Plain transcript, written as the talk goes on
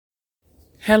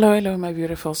Hello, hello, my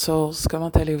beautiful souls. Comment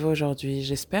allez-vous aujourd'hui?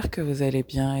 J'espère que vous allez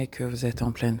bien et que vous êtes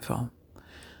en pleine forme.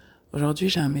 Aujourd'hui,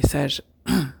 j'ai un message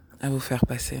à vous faire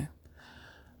passer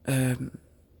euh,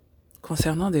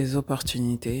 concernant des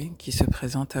opportunités qui se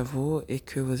présentent à vous et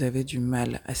que vous avez du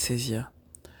mal à saisir.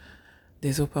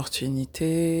 Des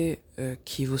opportunités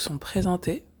qui vous sont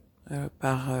présentées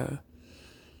par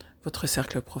votre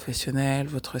cercle professionnel,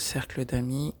 votre cercle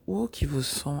d'amis ou qui vous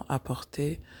sont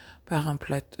apportées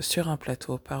sur un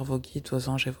plateau par vos guides, vos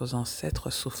anges et vos ancêtres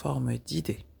sous forme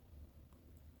d'idées.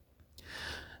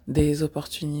 Des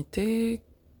opportunités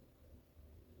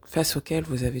face auxquelles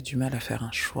vous avez du mal à faire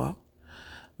un choix,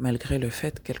 malgré le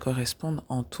fait qu'elles correspondent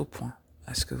en tout point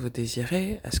à ce que vous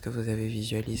désirez, à ce que vous avez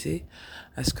visualisé,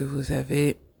 à ce que vous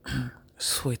avez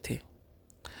souhaité.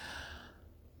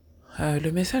 Le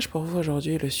message pour vous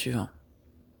aujourd'hui est le suivant.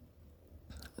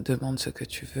 Demande ce que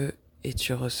tu veux et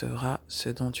tu recevras ce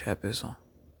dont tu as besoin.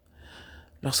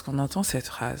 Lorsqu'on entend cette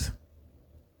phrase,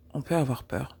 on peut avoir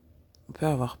peur. On peut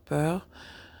avoir peur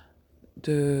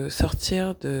de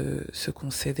sortir de ce qu'on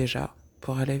sait déjà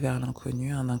pour aller vers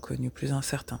l'inconnu, un inconnu plus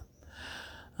incertain.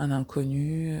 Un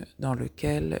inconnu dans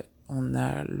lequel on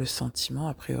a le sentiment,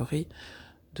 a priori,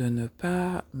 de ne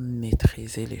pas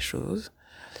maîtriser les choses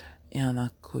et un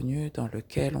inconnu dans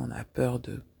lequel on a peur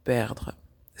de perdre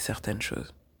certaines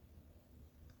choses.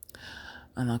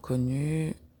 Un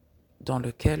inconnu dans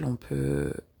lequel on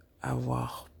peut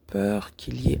avoir peur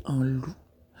qu'il y ait un loup,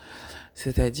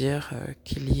 c'est-à-dire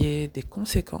qu'il y ait des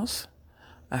conséquences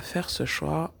à faire ce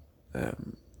choix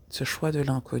de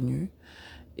l'inconnu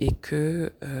et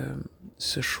que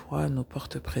ce choix nous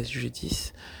porte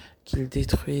préjudice, qu'il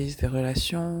détruise des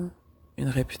relations, une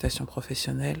réputation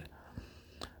professionnelle,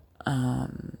 un,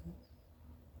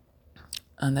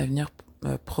 un avenir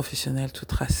professionnel tout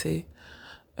tracé,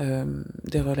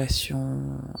 des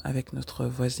relations avec notre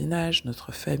voisinage,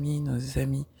 notre famille, nos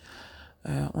amis.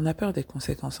 On a peur des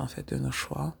conséquences en fait de nos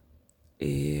choix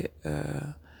et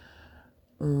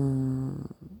on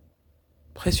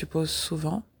présuppose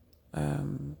souvent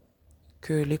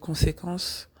que les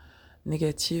conséquences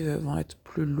négatives vont être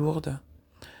plus lourdes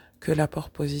que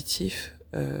l'apport positif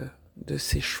de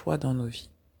ces choix dans nos vies.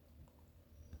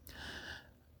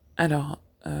 Alors,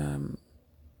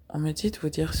 on me dit de vous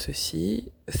dire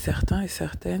ceci, certains et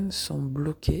certaines sont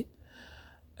bloqués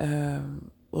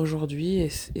aujourd'hui et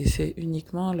c'est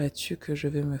uniquement là-dessus que je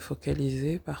vais me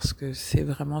focaliser parce que c'est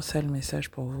vraiment ça le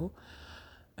message pour vous.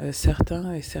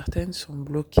 Certains et certaines sont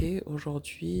bloqués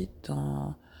aujourd'hui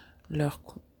dans leur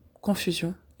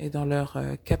confusion et dans leur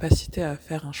capacité à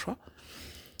faire un choix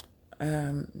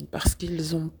parce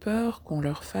qu'ils ont peur qu'on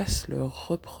leur fasse le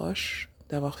reproche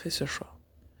d'avoir fait ce choix.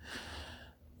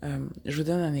 Je vous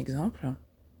donne un exemple.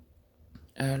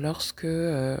 Lorsque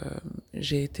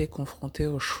j'ai été confrontée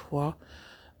au choix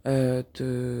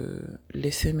de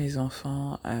laisser mes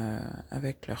enfants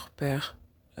avec leur père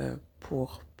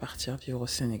pour partir vivre au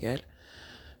Sénégal,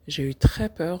 j'ai eu très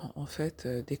peur en fait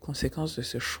des conséquences de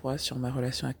ce choix sur ma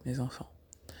relation avec mes enfants.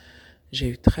 J'ai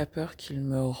eu très peur qu'ils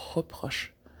me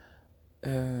reprochent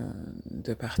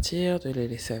de partir, de les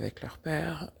laisser avec leur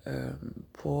père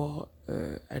pour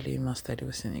aller m'installer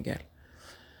au Sénégal.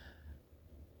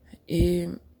 Et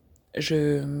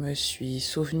je me suis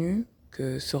souvenu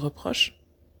que ce reproche,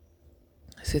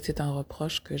 c'était un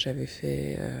reproche que j'avais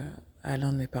fait à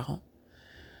l'un de mes parents.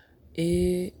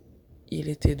 Et il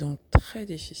était donc très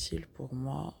difficile pour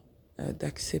moi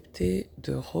d'accepter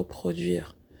de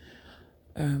reproduire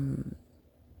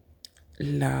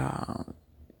la,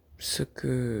 ce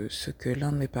que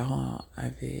l'un de mes parents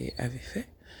avait fait,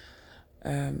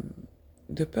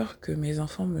 de peur que mes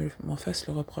enfants m'en fassent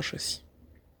le reproche aussi.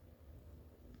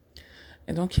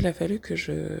 Et donc il a fallu que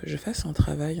je fasse un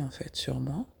travail en fait sur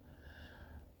moi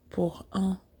pour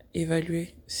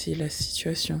évaluer si la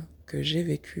situation que j'ai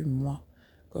vécue moi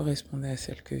correspondait à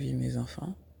celle que vivent mes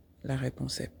enfants. La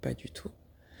réponse est pas du tout.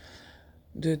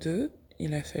 De deux,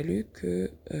 il a fallu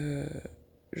que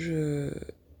je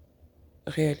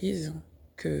réalise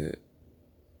que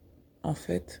en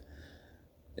fait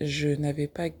je n'avais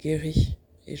pas guéri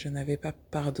et je n'avais pas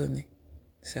pardonné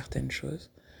certaines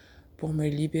choses pour me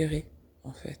libérer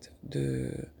en fait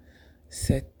de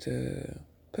cette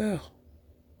peur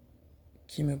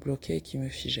qui me bloquait, qui me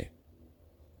figeait.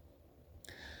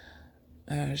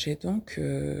 J'ai donc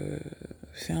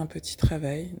fait un petit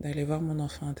travail d'aller voir mon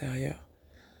enfant intérieur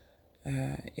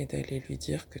et d'aller lui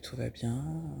dire que tout va bien,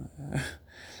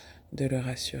 de le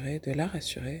rassurer,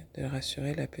 de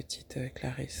rassurer la petite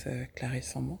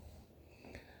Clarisse en moi.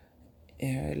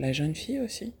 Et la jeune fille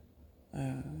aussi,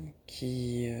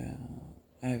 qui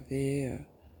avait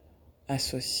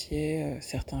associer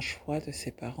certains choix de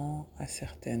ses parents à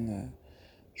certaines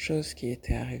choses qui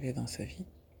étaient arrivées dans sa vie.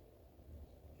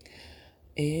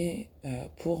 Et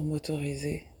pour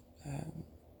m'autoriser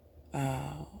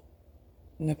à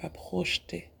ne pas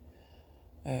projeter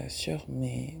sur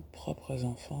mes propres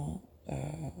enfants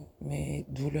mes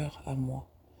douleurs à moi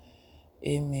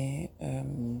et mes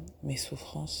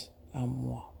souffrances à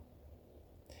moi.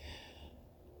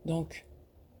 Donc,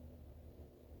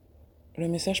 le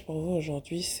message pour vous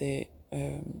aujourd'hui, c'est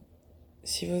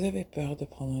si vous avez peur de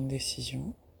prendre une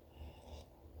décision,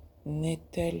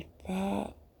 n'est-elle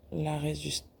pas la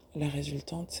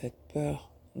résultante de cette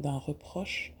peur d'un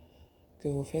reproche que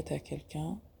vous faites à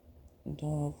quelqu'un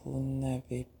dont que vous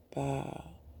n'avez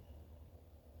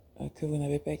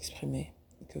pas exprimé,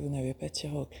 que vous n'avez pas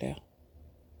tiré au clair?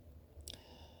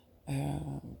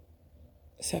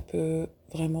 Ça peut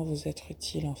vraiment vous être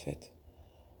utile en fait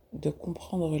de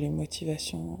comprendre les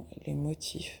motivations, les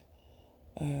motifs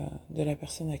de la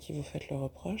personne à qui vous faites le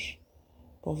reproche,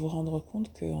 pour vous rendre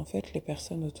compte que en fait les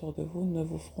personnes autour de vous ne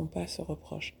vous feront pas ce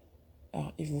reproche.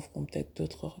 Alors ils vous feront peut-être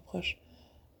d'autres reproches,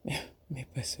 mais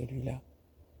pas celui-là.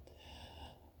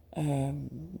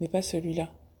 Mais pas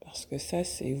celui-là, parce que ça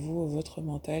c'est vous, votre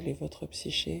mental et votre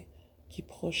psyché qui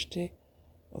projetez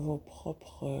vos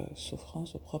propres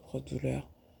souffrances, vos propres douleurs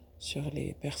sur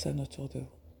les personnes autour de vous.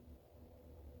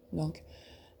 Donc,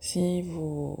 si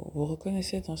vous vous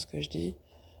reconnaissez dans ce que je dis,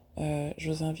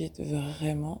 je vous invite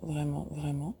vraiment, vraiment,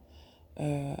 vraiment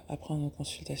à prendre une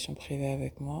consultation privée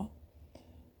avec moi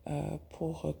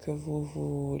pour que vous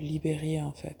vous libériez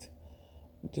en fait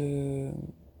des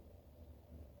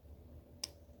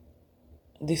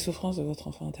souffrances de votre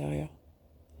enfant intérieur.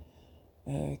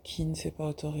 Qui ne s'est pas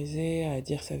autorisé à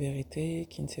dire sa vérité,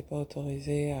 qui ne s'est pas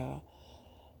autorisé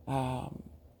à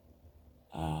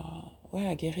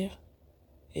guérir.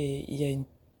 Et il y a une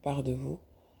part de vous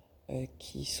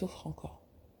qui souffre encore.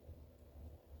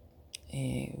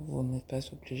 Et vous n'êtes pas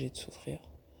obligé de souffrir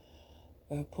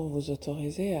pour vous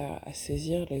autoriser à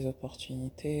saisir les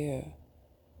opportunités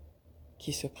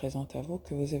qui se présentent à vous,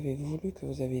 que vous avez voulu, que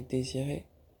vous avez désiré.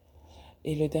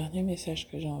 Et le dernier message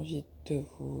que j'ai envie de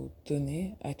vous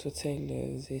donner à toutes celles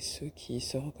et ceux qui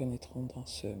se reconnaîtront dans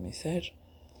ce message,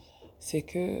 c'est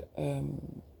que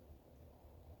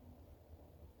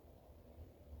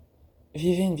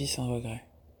vivez une vie sans regret.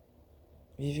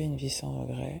 Vivez une vie sans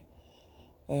regret.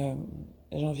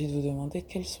 J'ai envie de vous demander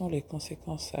quelles sont les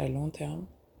conséquences à long terme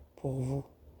pour vous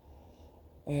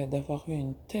d'avoir eu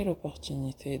une telle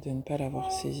opportunité de ne pas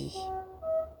l'avoir saisie.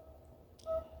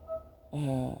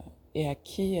 Et à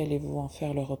qui allez-vous en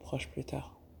faire le reproche plus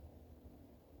tard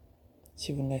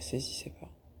si vous ne la saisissez pas?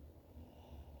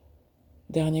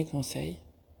 Dernier conseil,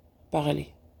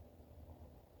 parlez.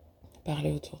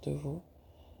 Parlez autour de vous.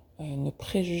 Ne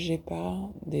préjugez pas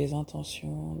des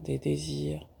intentions, des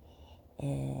désirs,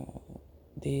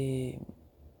 des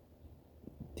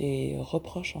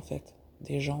reproches en fait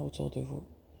des gens autour de vous.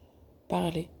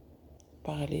 Parlez,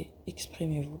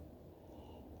 exprimez-vous.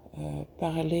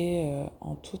 Parlez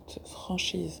en toute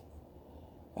franchise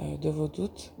de vos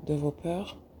doutes, de vos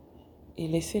peurs, et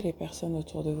laissez les personnes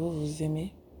autour de vous vous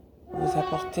aimer, vous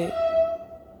apporter.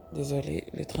 Désolée,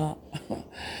 le train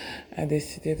a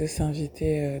décidé de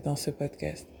s'inviter dans ce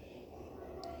podcast.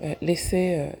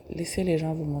 Laissez les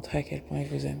gens vous montrer à quel point ils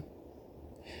vous aiment.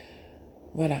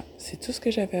 Voilà, c'est tout ce que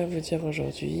j'avais à vous dire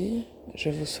aujourd'hui. Je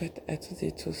vous souhaite à toutes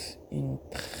et tous une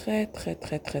très très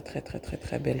très très très très très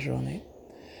très belle journée.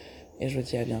 Et je vous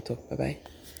dis à bientôt. Bye bye.